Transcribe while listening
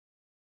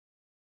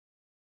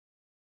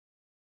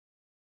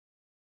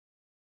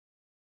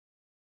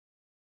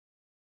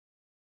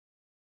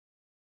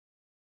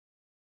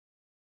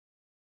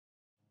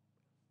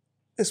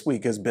This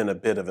week has been a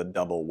bit of a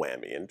double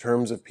whammy in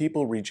terms of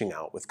people reaching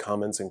out with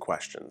comments and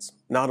questions.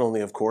 Not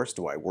only, of course,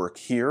 do I work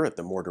here at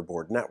the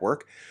Mortarboard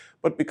Network,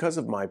 but because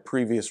of my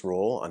previous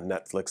role on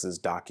Netflix's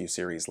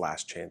docuseries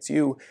Last Chance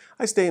U,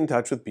 I stay in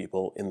touch with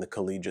people in the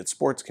collegiate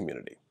sports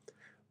community.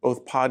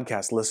 Both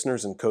podcast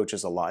listeners and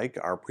coaches alike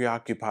are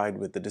preoccupied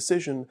with the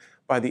decision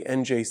by the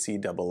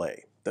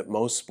NJCAA that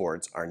most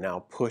sports are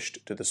now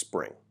pushed to the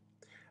spring.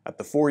 At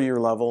the four-year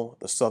level,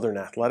 the Southern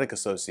Athletic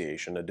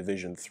Association, a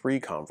Division III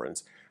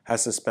conference,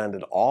 has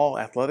suspended all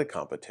athletic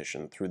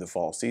competition through the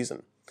fall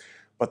season.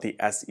 But the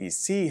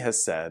SEC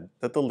has said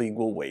that the league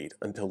will wait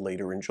until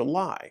later in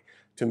July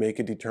to make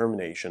a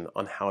determination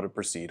on how to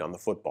proceed on the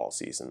football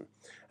season,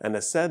 and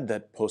has said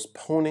that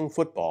postponing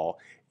football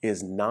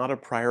is not a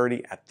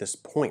priority at this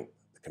point,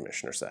 the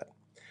commissioner said.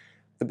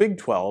 The Big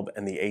 12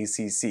 and the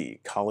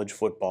ACC, college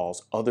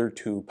football's other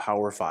two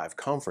Power 5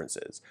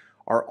 conferences,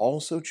 are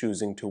also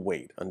choosing to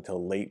wait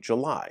until late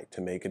July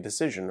to make a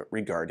decision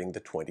regarding the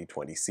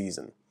 2020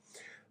 season.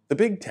 The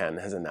Big Ten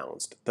has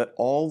announced that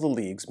all the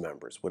league's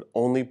members would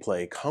only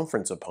play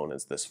conference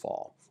opponents this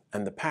fall,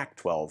 and the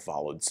Pac-12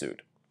 followed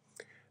suit.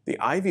 The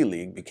Ivy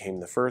League became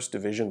the first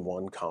Division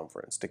I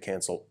conference to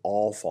cancel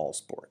all fall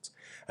sports,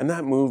 and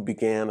that move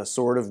began a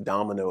sort of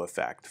domino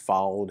effect,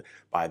 followed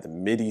by the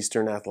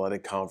Mid-Eastern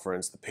Athletic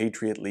Conference, the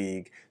Patriot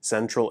League,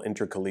 Central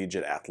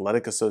Intercollegiate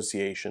Athletic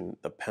Association,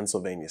 the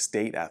Pennsylvania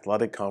State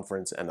Athletic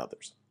Conference, and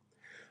others.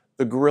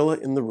 The gorilla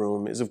in the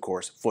room is, of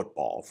course,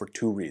 football for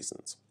two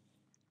reasons.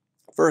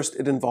 First,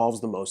 it involves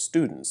the most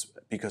students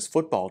because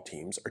football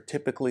teams are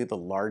typically the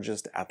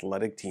largest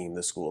athletic team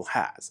the school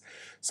has,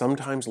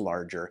 sometimes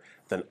larger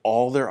than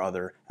all their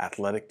other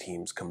athletic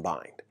teams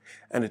combined.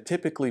 And it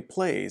typically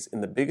plays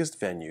in the biggest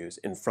venues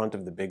in front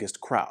of the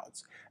biggest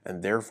crowds,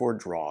 and therefore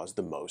draws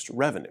the most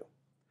revenue.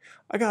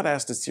 I got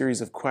asked a series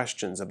of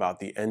questions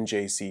about the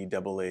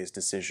NJCAA's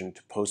decision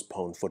to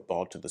postpone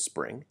football to the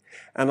spring,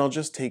 and I'll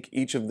just take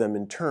each of them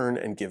in turn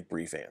and give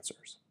brief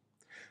answers.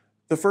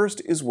 The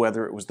first is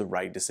whether it was the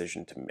right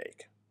decision to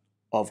make.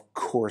 Of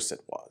course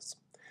it was.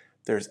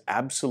 There's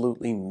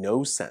absolutely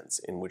no sense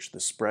in which the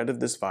spread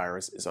of this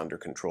virus is under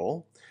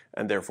control,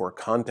 and therefore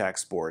contact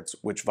sports,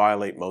 which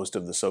violate most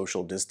of the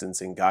social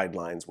distancing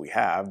guidelines we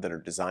have that are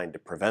designed to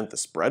prevent the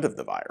spread of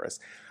the virus,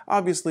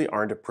 obviously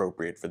aren't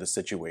appropriate for the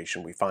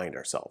situation we find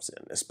ourselves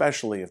in,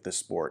 especially if this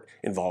sport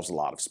involves a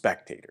lot of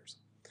spectators.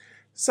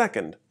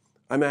 Second,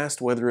 I'm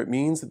asked whether it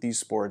means that these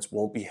sports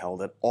won't be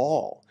held at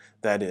all.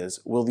 That is,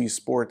 will these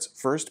sports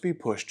first be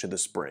pushed to the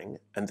spring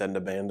and then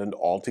abandoned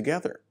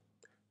altogether?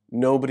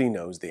 Nobody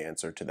knows the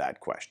answer to that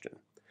question.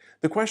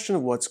 The question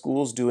of what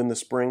schools do in the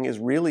spring is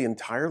really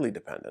entirely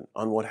dependent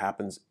on what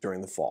happens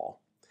during the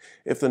fall.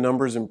 If the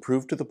numbers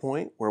improve to the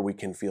point where we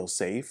can feel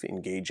safe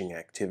engaging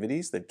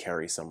activities that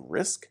carry some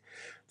risk,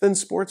 then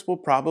sports will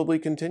probably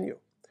continue.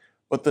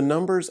 But the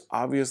numbers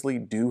obviously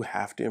do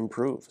have to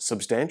improve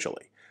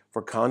substantially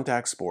for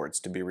contact sports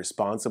to be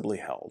responsibly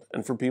held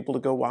and for people to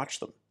go watch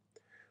them.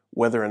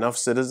 Whether enough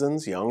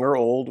citizens, young or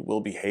old, will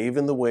behave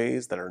in the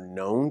ways that are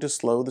known to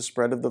slow the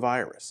spread of the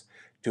virus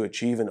to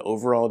achieve an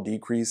overall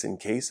decrease in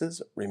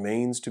cases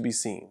remains to be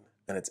seen,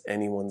 and it's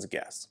anyone's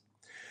guess.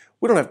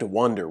 We don't have to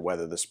wonder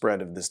whether the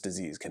spread of this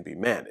disease can be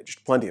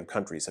managed. Plenty of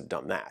countries have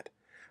done that.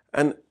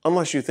 And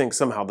unless you think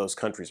somehow those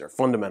countries are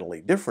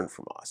fundamentally different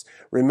from us,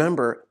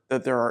 remember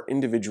that there are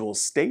individual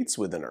states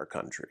within our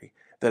country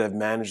that have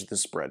managed the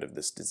spread of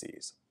this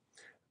disease.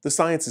 The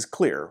science is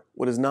clear.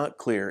 What is not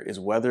clear is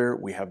whether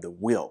we have the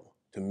will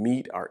to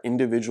meet our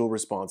individual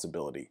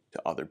responsibility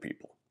to other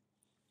people.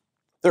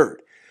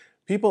 Third,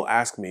 people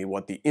ask me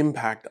what the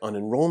impact on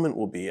enrollment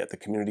will be at the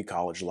community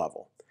college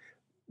level.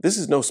 This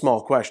is no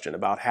small question.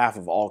 About half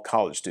of all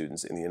college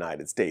students in the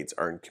United States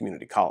are in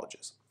community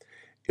colleges.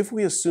 If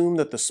we assume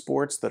that the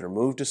sports that are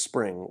moved to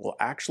spring will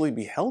actually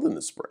be held in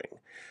the spring,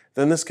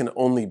 then this can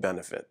only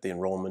benefit the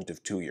enrollment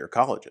of two-year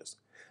colleges.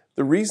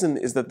 The reason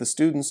is that the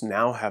students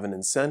now have an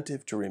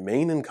incentive to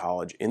remain in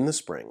college in the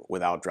spring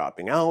without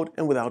dropping out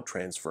and without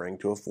transferring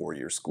to a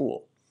four-year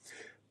school.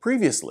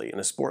 Previously, in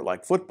a sport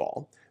like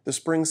football, the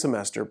spring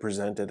semester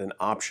presented an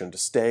option to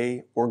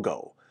stay or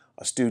go.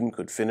 A student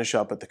could finish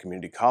up at the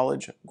community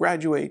college,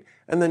 graduate,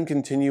 and then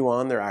continue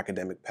on their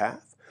academic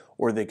path,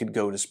 or they could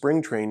go to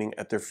spring training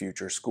at their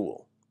future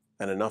school.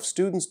 And enough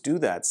students do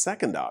that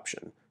second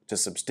option to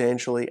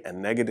substantially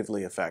and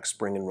negatively affect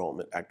spring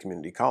enrollment at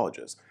community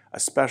colleges,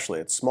 especially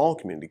at small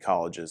community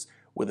colleges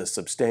with a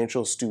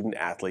substantial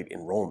student-athlete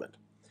enrollment.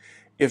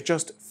 If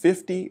just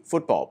 50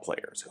 football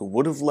players who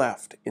would have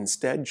left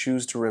instead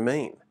choose to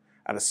remain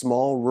at a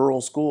small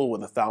rural school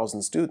with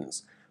 1,000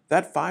 students,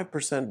 that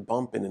 5%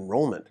 bump in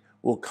enrollment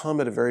will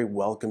come at a very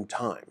welcome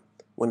time,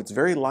 when it's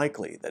very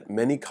likely that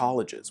many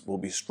colleges will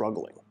be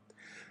struggling.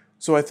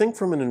 So I think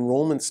from an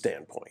enrollment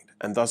standpoint,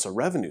 and thus a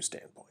revenue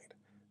standpoint,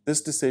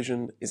 this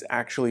decision is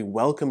actually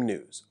welcome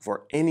news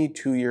for any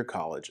two-year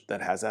college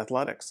that has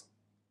athletics.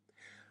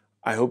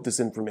 I hope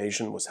this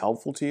information was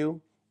helpful to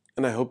you,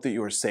 and I hope that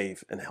you are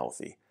safe and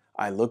healthy.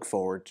 I look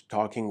forward to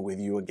talking with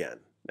you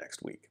again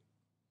next week.